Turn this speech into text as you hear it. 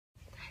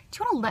Do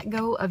you want to let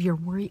go of your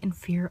worry and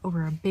fear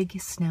over a big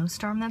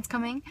snowstorm that's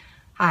coming?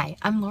 Hi,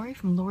 I'm Lori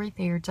from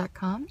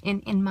LoriThayer.com,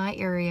 and in my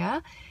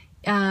area,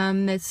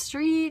 the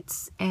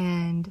streets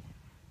and,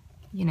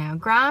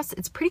 grass,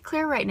 it's pretty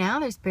clear right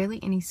now. There's barely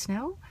any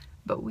snow,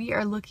 but we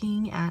are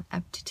looking at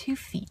up to 2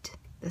 feet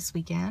this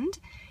weekend.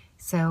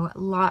 So a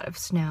lot of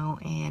snow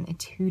in a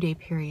 2-day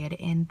period,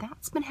 and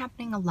that's been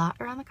happening a lot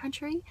around the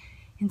country.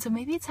 And so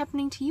maybe it's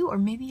happening to you, or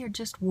maybe you're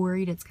just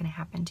worried it's going to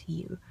happen to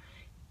you,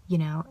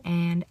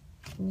 and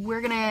we're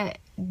gonna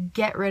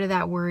get rid of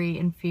that worry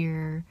and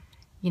fear,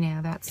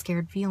 that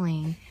scared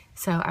feeling.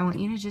 So I want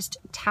you to just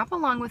tap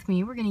along with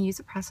me. We're gonna use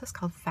a process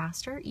called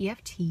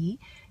FasterEFT.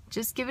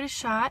 Just give it a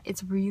shot.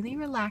 It's really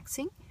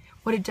relaxing.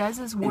 What it does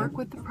is work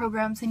with the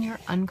programs in your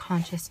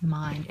unconscious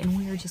mind, and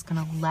we are just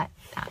gonna let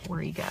that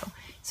worry go.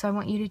 So I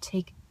want you to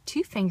take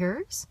 2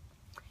 fingers,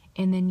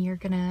 and then you're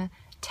gonna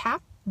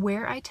tap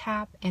where I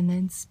tap, and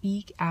then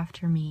speak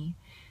after me.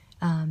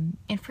 And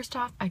first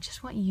off, I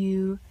just want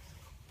you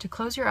to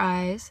close your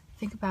eyes,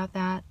 think about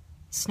that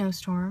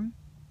snowstorm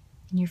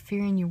and your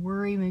fear and your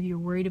worry. Maybe you're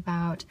worried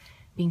about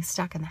being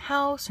stuck in the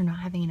house or not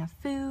having enough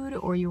food,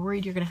 or you're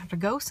worried you're going to have to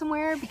go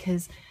somewhere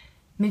because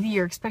maybe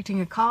you're expecting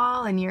a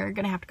call and you're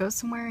going to have to go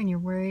somewhere and you're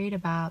worried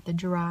about the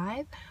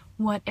drive.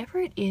 Whatever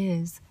it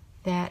is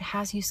that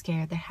has you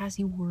scared, that has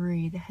you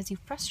worried, that has you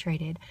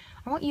frustrated,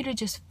 I want you to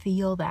just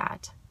feel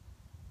that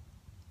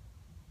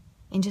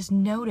and just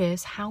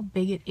notice how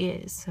big it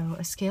is. So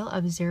a scale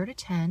of 0 to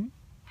 10,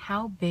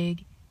 how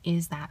big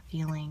is that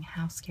feeling?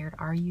 How scared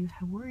are you?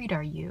 How worried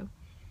are you?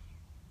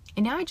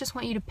 And now I just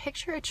want you to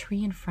picture a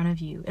tree in front of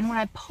you. And when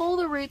I pull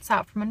the roots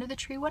out from under the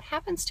tree, what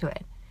happens to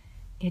it?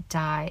 It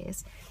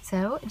dies.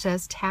 So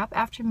just tap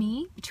after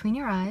me between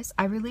your eyes.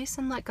 I release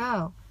and let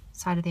go.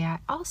 Side of the eye.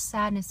 All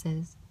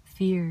sadnesses,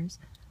 fears,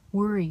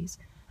 worries,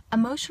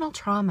 emotional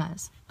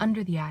traumas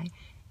under the eye,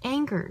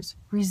 angers,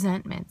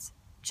 resentments,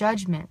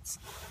 judgments,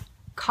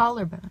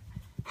 collarbone,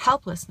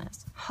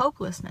 helplessness,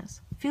 hopelessness,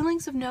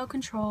 feelings of no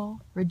control,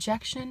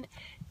 rejection,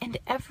 and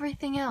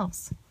everything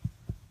else.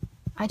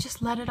 I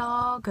just let it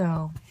all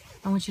go.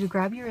 I want you to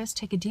grab your wrist,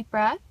 take a deep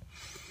breath.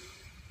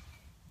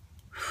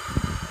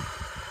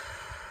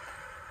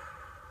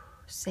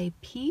 Say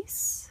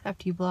peace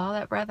after you blow all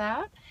that breath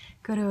out.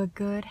 Go to a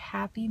good,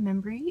 happy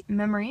memory,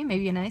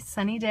 maybe a nice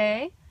sunny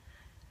day.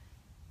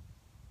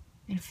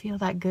 And feel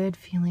that good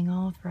feeling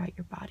all throughout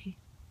your body.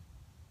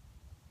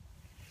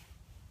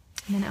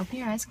 And then open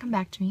your eyes and come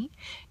back to me.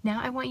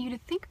 Now I want you to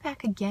think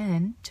back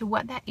again to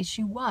what that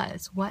issue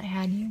was. What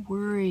had you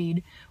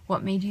worried?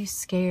 What made you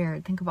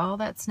scared? Think of all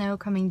that snow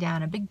coming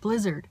down, a big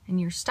blizzard, and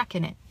you're stuck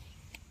in it.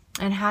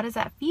 And how does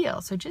that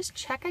feel? So just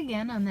check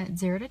again on that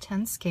 0 to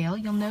 10 scale.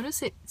 You'll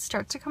notice it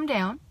starts to come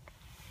down.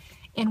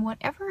 And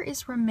whatever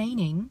is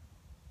remaining,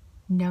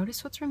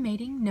 notice what's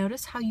remaining.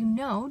 Notice how you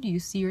know. Do you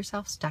see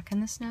yourself stuck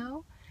in the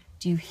snow?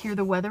 Do you hear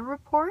the weather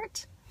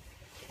report?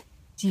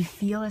 Do you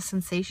feel a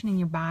sensation in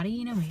your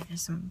body? Maybe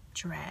there's some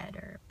dread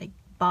or a big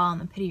ball in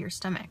the pit of your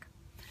stomach.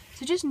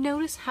 So just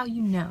notice how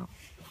you know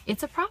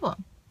it's a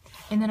problem.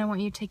 And then I want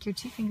you to take your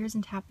 2 fingers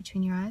and tap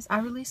between your eyes. I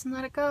release and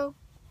let it go.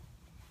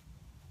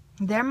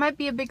 There might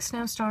be a big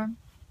snowstorm.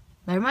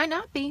 There might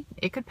not be.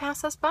 It could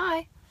pass us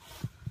by.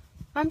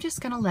 I'm just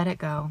going to let it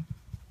go.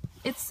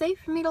 It's safe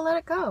for me to let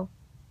it go.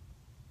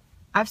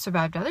 I've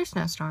survived other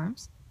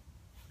snowstorms.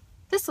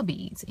 This will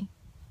be easy.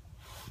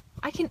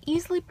 I can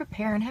easily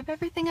prepare and have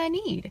everything I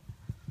need.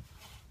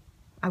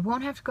 I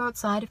won't have to go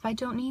outside if I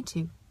don't need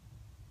to.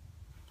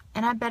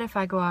 And I bet if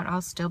I go out,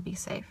 I'll still be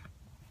safe.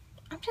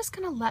 I'm just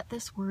going to let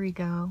this worry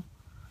go.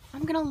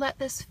 I'm going to let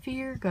this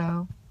fear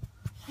go.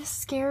 This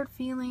scared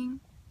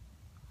feeling.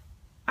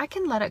 I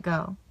can let it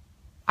go.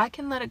 I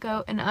can let it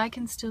go, and I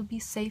can still be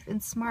safe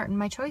and smart in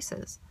my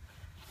choices.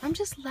 I'm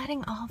just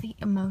letting all the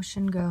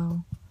emotion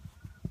go.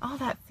 All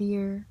that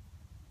fear.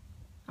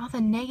 All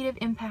the negative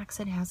impacts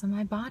it has on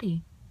my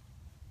body.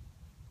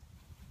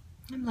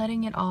 I'm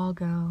letting it all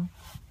go.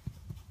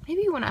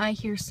 Maybe when I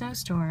hear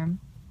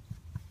snowstorm,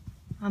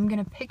 I'm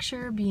going to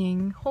picture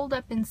being holed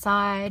up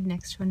inside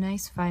next to a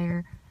nice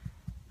fire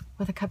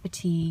with a cup of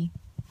tea.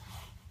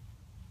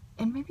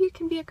 And maybe it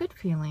can be a good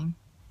feeling.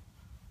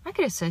 I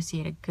could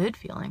associate a good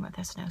feeling with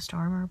a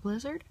snowstorm or a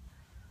blizzard.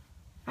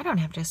 I don't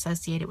have to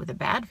associate it with a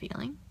bad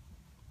feeling.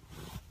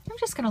 I'm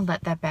just going to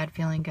let that bad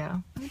feeling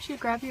go. I want you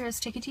to grab your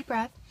wrist, take a deep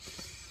breath.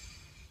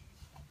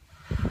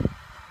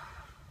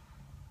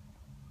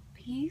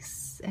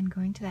 Peace and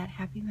going to that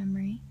happy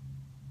memory.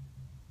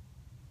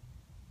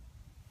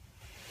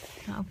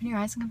 Now open your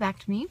eyes and come back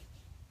to me.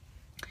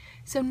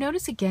 So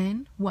notice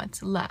again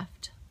what's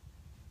left.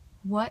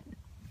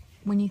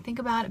 When you think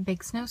about a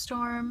big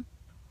snowstorm,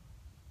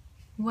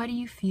 what do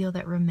you feel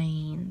that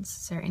remains?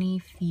 Is there any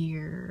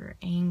fear,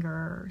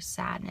 anger,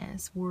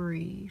 sadness,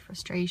 worry,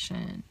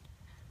 frustration?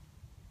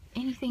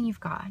 Anything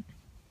you've got.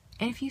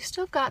 And if you've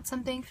still got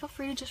something, feel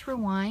free to just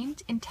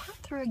rewind and tap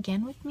through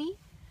again with me.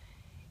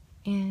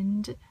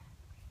 And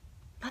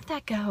let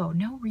that go.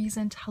 No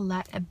reason to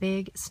let a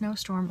big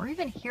snowstorm or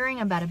even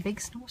hearing about a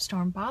big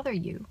snowstorm bother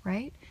you,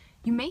 right?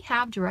 You may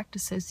have direct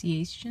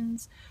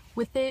associations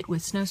with it,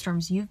 with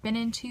snowstorms you've been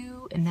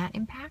into and that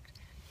impact,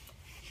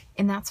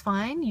 and that's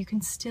fine. You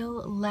can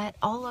still let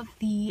all of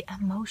the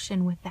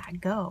emotion with that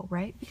go,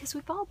 right? Because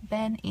we've all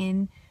been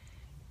in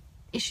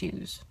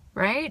issues,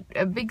 right?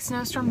 A big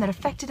snowstorm that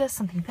affected us,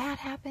 something bad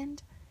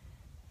happened,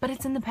 but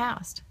it's in the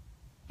past.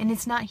 And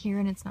it's not here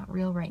and it's not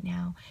real right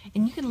now.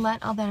 And you can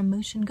let all that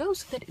emotion go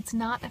so that it's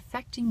not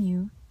affecting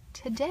you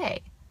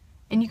today.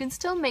 And you can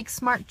still make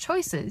smart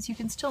choices. You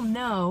can still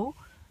know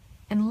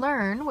and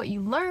learn what you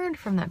learned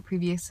from that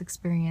previous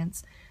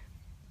experience,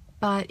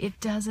 but it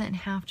doesn't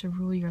have to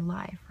rule your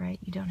life, right?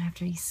 You don't have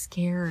to be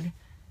scared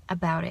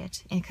about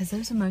it, and because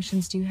those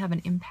emotions do have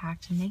an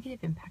impact, a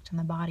negative impact on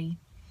the body,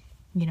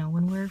 you know,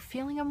 when we're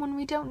feeling them when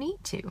we don't need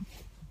to.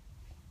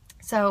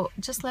 So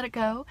just let it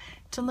go.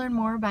 To learn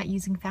more about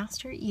using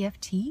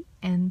FasterEFT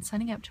and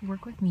signing up to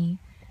work with me,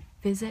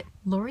 visit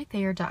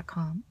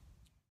LoriThayer.com.